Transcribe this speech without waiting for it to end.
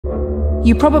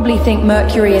You probably think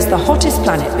Mercury is the hottest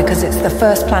planet because it's the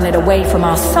first planet away from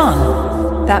our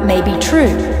sun. That may be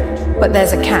true, but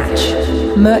there's a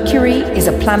catch. Mercury is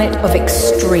a planet of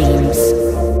extremes.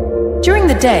 During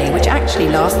the day, which actually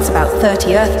lasts about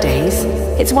 30 Earth days,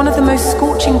 it's one of the most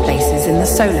scorching places in the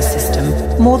solar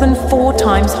system, more than 4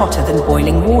 times hotter than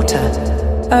boiling water.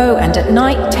 Oh, and at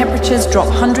night, temperatures drop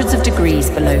hundreds of degrees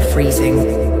below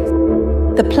freezing.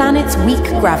 The planet's weak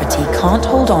gravity can't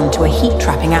hold on to a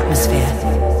heat-trapping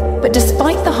atmosphere. But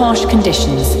despite the harsh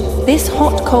conditions, this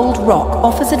hot, cold rock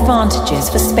offers advantages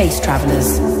for space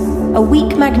travelers. A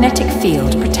weak magnetic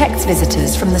field protects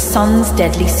visitors from the sun's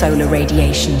deadly solar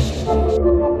radiation.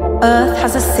 Earth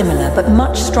has a similar but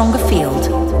much stronger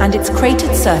field, and its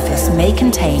cratered surface may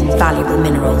contain valuable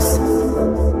minerals.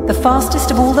 The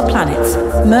fastest of all the planets,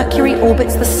 Mercury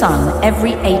orbits the Sun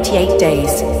every 88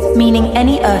 days, meaning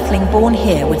any Earthling born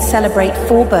here would celebrate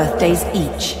 4 birthdays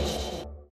each.